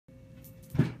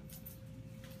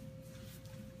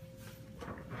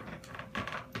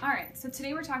Alright, so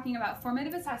today we're talking about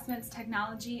formative assessments,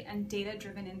 technology, and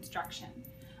data-driven instruction.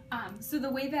 So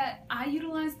the way that I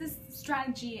utilize this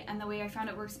strategy and the way I found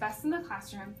it works best in the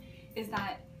classroom is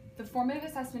that the formative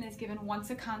assessment is given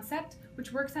once a concept,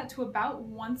 which works out to about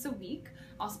once a week.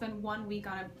 I'll spend 1 week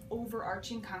on an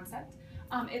overarching concept.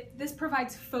 This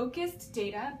provides focused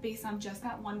data based on just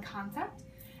that one concept,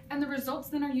 and the results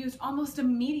then are used almost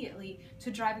immediately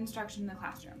to drive instruction in the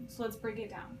classroom. So let's break it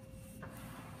down.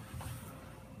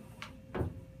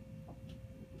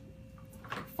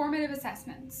 Formative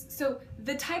assessments. So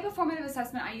the type of formative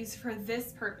assessment I use for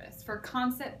this purpose, for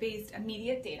concept-based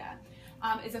immediate data,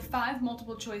 is a 5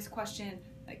 multiple choice question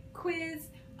quiz.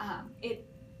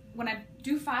 When I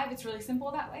do 5, it's really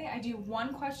simple that way. I do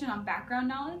 1 question on background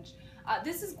knowledge.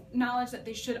 This is knowledge that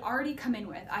they should already come in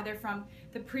with, either from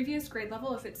the previous grade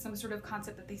level, if it's some sort of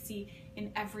concept that they see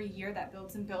in every year that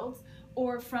builds and builds,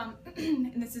 or from,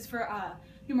 and this is for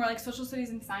more like social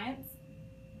studies and science,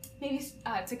 maybe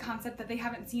it's a concept that they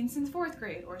haven't seen since 4th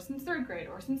grade, or since 3rd grade,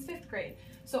 or since 5th grade.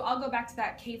 So I'll go back to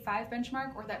that K-5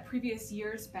 benchmark or that previous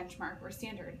year's benchmark or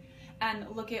standard and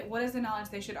look at what is the knowledge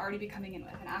they should already be coming in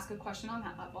with and ask a question on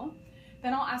that level.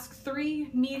 Then I'll ask 3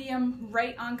 medium,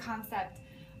 right on concept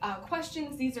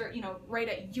questions. These are, right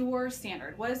at your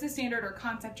standard. What is the standard or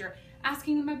concept you're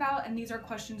asking them about? And these are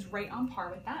questions right on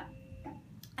par with that.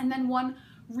 And then 1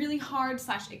 really hard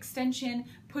 / extension,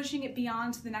 pushing it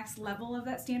beyond to the next level of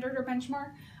that standard or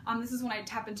benchmark. This is when I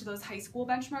tap into those high school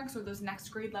benchmarks or those next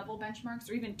grade level benchmarks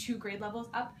or even 2 grade levels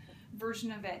up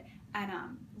version of it, and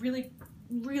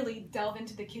really delve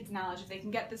into the kids' knowledge. If they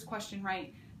can get this question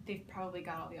right, they've probably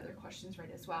got all the other questions right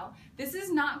as well. This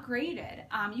is not graded.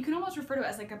 You can almost refer to it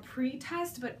as like a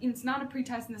pre-test, but it's not a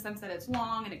pre-test in the sense that it's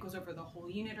long and it goes over the whole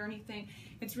unit or anything.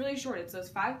 It's really short. It's those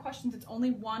 5 questions. It's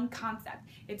only 1 concept.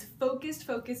 It's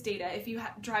focused data. If you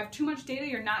drive too much data,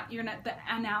 the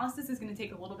analysis is going to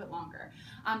take a little bit longer.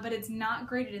 But it's not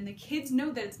graded, and the kids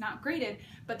know that it's not graded,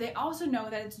 but they also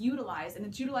know that it's utilized, and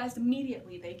it's utilized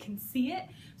immediately. They can see it,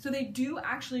 so they do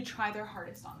actually try their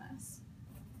hardest on this.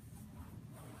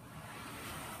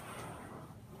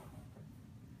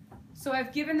 So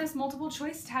I've given this multiple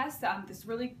choice test, this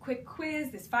really quick quiz,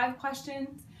 this 5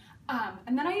 questions,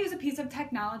 and then I use a piece of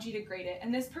technology to grade it,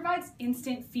 and this provides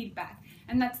instant feedback,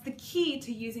 and that's the key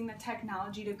to using the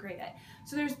technology to grade it.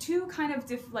 So there's 2 kind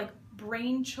of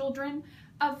brain children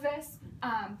of this.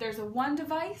 There's a 1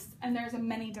 device and there's a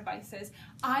many devices.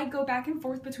 I go back and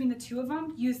forth between the 2 of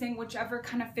them using whichever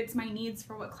kind of fits my needs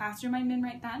for what classroom I'm in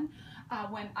right then.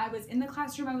 When I was in the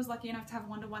classroom, I was lucky enough to have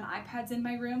 1-to-1 iPads in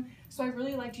my room, so I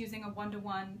really liked using a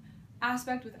 1-to-1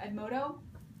 aspect with Edmodo,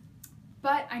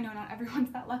 but I know not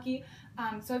everyone's that lucky.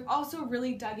 So I've also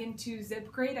really dug into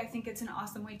ZipGrade. I think it's an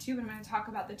awesome way too, but I'm going to talk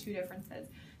about the 2 differences.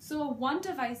 So a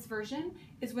 1-device version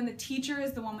is when the teacher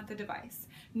is the one with the device.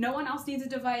 No one else needs a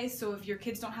device, so if your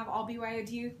kids don't have all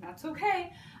BYOD, that's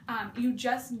okay.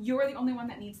 You're the only one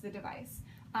that needs the device.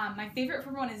 My favorite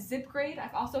for one is ZipGrade.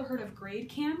 I've also heard of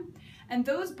GradeCam, and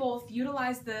those both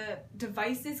utilize the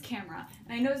device's camera.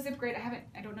 And I know ZipGrade,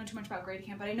 I don't know too much about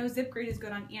GradeCam, but I know ZipGrade is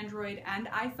good on Android and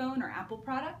iPhone or Apple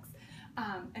products.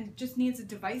 And it just needs a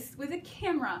device with a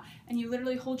camera, and you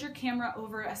literally hold your camera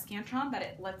over a Scantron that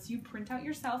it lets you print out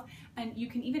yourself, and you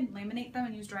can even laminate them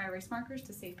and use dry erase markers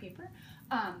to save paper.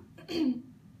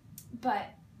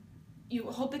 But you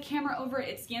hold the camera over it,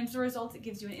 it scans the results, it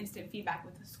gives you an instant feedback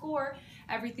with the score,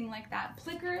 everything like that.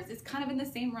 Plickers is kind of in the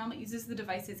same realm. It uses the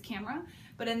device's camera,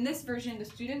 but in this version, the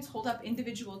students hold up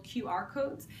individual QR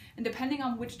codes, and depending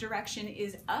on which direction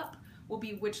is up will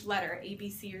be which letter, A, B,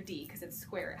 C, or D, because it's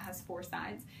square, it has 4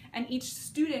 sides, and each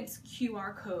student's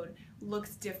QR code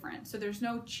looks different. So there's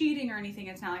no cheating or anything.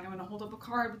 It's not like I'm going to hold up a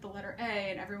card with the letter A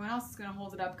and everyone else is going to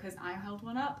hold it up because I held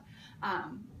one up.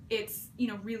 It's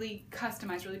really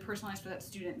customized, really personalized for that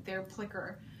student. Their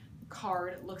Plicker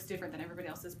card looks different than everybody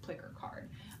else's Plicker card.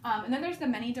 And then there's the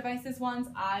many devices ones.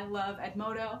 I love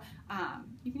Edmodo.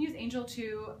 You can use Angel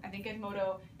too. I think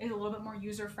Edmodo is a little bit more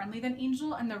user-friendly than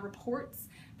Angel, and the reports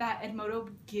that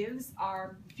Edmodo gives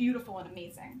are beautiful and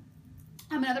amazing.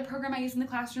 Another program I use in the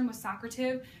classroom was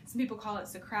Socrative. Some people call it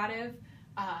Socrative.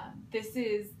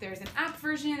 There's an app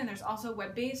version, and there's also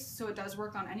web-based, so it does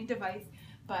work on any device.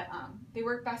 But they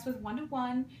work best with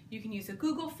 1-to-1. You can use a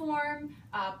Google form.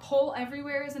 Poll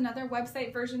Everywhere is another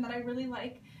website version that I really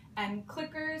like. And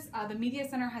clickers, the Media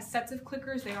Center has sets of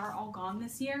clickers. They are all gone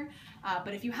this year.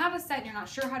 But if you have a set and you're not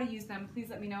sure how to use them, please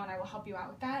let me know and I will help you out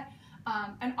with that.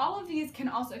 And all of these can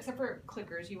also, except for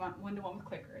clickers, you want one-to-one with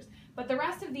clickers. But the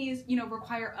rest of these, you know,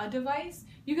 require a device.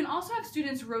 You can also have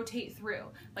students rotate through.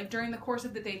 Like during the course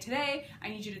of the day today, I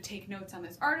need you to take notes on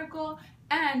this article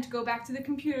and go back to the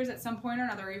computers at some point or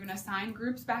another, or even assign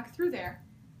groups back through there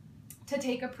to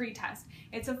take a pretest.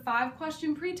 It's a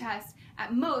 5-question pretest.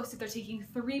 At most, if they're taking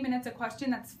 3 minutes a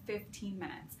question, that's 15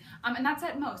 minutes. And that's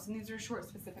at most, and these are short,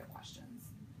 specific questions.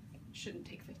 Shouldn't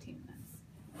take 15 minutes.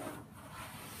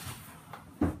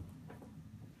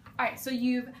 All right, so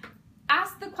you've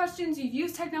asked the questions, you've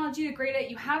used technology to grade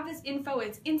it, you have this info,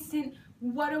 it's instant.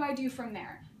 What do I do from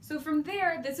there? So from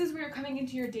there, this is where you're coming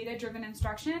into your data-driven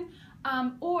instruction,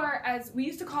 or as we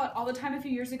used to call it all the time a few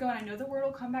years ago, and I know the word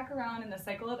will come back around in the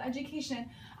cycle of education,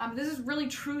 this is really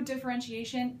true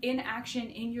differentiation in action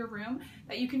in your room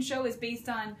that you can show is based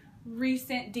on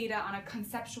recent data on a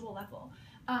conceptual level.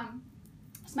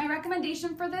 So my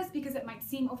recommendation for this, because it might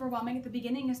seem overwhelming at the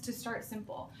beginning, is to start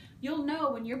simple. You'll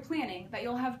know when you're planning that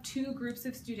you'll have 2 groups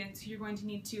of students who you're going to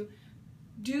need to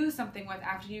do something with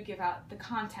after you give out the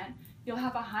content. You'll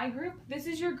have a high group. This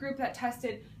is your group that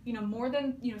tested, more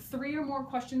than 3 or more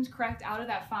questions correct out of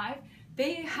that 5.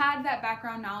 They had that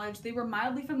background knowledge. They were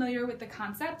mildly familiar with the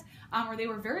concept, or they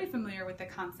were very familiar with the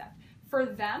concept. For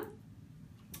them,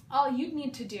 all you'd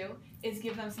need to do is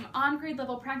give them some on-grade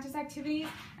level practice activities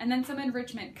and then some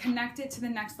enrichment. Connect it to the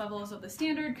next levels of the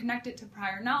standard, connect it to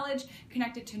prior knowledge,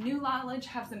 connect it to new knowledge,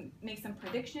 make some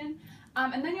prediction.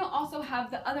 And then you'll also have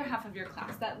the other half of your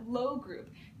class, that low group.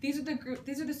 These are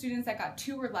the students that got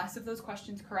 2 or less of those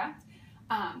questions correct.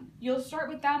 You'll start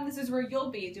with them. This is where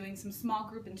you'll be doing some small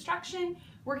group instruction,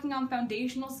 working on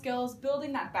foundational skills,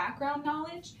 building that background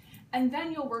knowledge, and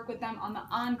then you'll work with them on the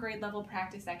on-grade level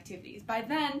practice activities. By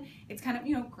then, it's kind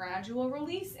of, gradual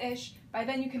release-ish. By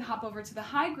then, you can hop over to the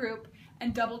high group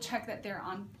and double check that they're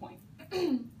on point.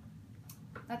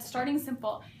 That's starting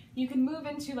simple. You can move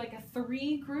into like a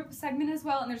 3-group segment as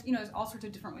well, and there's all sorts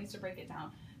of different ways to break it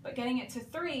down. But getting it to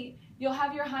 3, you'll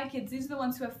have your high kids. These are the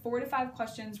ones who have 4 to 5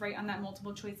 questions right on that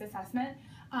multiple choice assessment.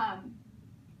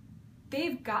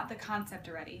 They've got the concept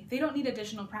already. They don't need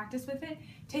additional practice with it.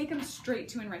 Take them straight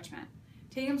to enrichment.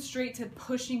 Take them straight to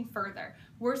pushing further.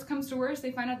 Worst comes to worst,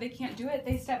 they find out they can't do it,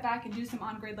 they step back and do some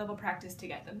on-grade level practice to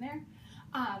get them there.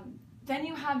 Then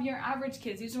you have your average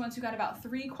kids. These are the ones who got about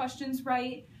 3 questions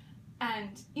right.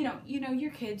 And you know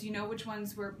your kids, you know which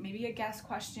ones were maybe a guess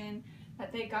question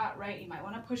that they got right. You might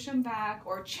want to push them back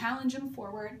or challenge them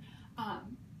forward.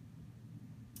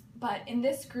 But in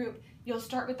this group, you'll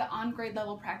start with the on-grade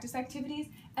level practice activities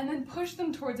and then push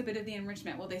them towards a bit of the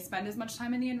enrichment. Will they spend as much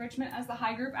time in the enrichment as the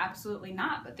high group? Absolutely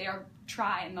not, but they'll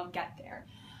try and they'll get there.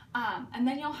 And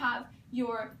then you'll have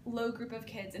your low group of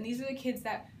kids, and these are the kids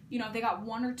that, they got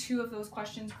 1 or 2 of those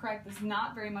questions correct. There's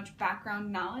not very much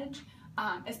background knowledge,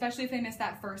 especially if they miss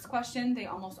that first question. They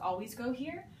almost always go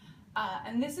here.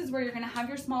 And this is where you're going to have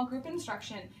your small group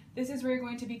instruction. This is where you're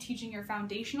going to be teaching your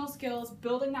foundational skills,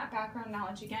 building that background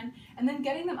knowledge again, and then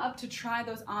getting them up to try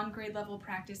those on-grade level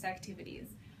practice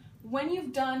activities. When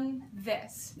you've done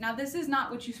this, now this is not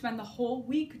what you spend the whole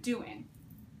week doing.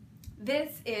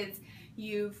 This is,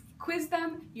 you've quizzed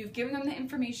them, you've given them the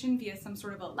information via some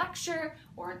sort of a lecture,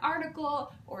 or an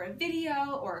article, or a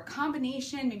video, or a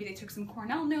combination. Maybe they took some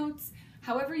Cornell notes.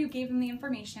 However you gave them the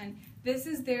information, this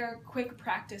is their quick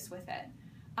practice with it.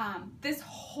 This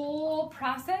whole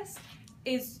process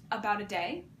is about a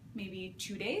day, maybe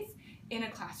 2 days in a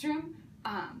classroom.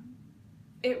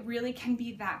 It really can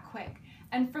be that quick.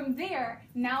 And from there,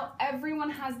 now everyone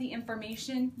has the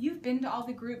information. You've been to all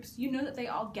the groups. You know that they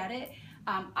all get it.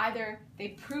 Either they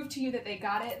prove to you that they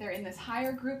got it, they're in this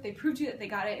higher group, they prove to you that they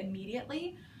got it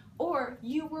immediately, or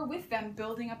you were with them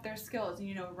building up their skills,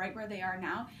 and right where they are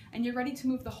now, and you're ready to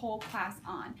move the whole class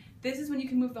on. This is when you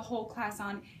can move the whole class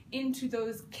on into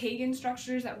those Kagan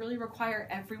structures that really require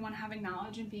everyone having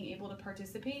knowledge and being able to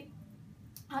participate.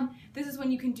 This is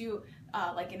when you can do,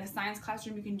 like in a science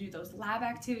classroom, you can do those lab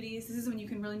activities. This is when you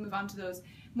can really move on to those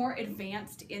more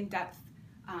advanced, in-depth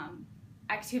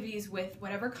activities with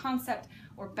whatever concept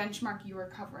or benchmark you are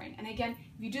covering. And again,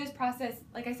 if you do this process,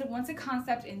 like I said, once a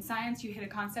concept in science, you hit a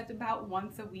concept about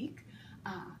once a week,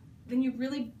 then you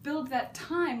really build that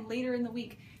time later in the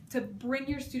week to bring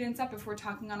your students up. If we're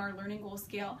talking on our learning goal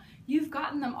scale, you've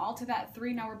gotten them all to that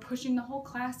 3, now we're pushing the whole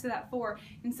class to that 4,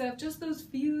 instead of just those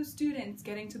few students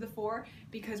getting to the 4,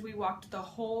 because we walked the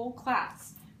whole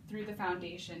class through the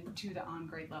foundation to the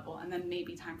on-grade level, and then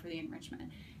maybe time for the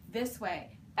enrichment. This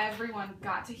way, everyone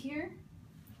got to here,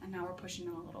 and now we're pushing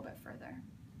them a little bit further.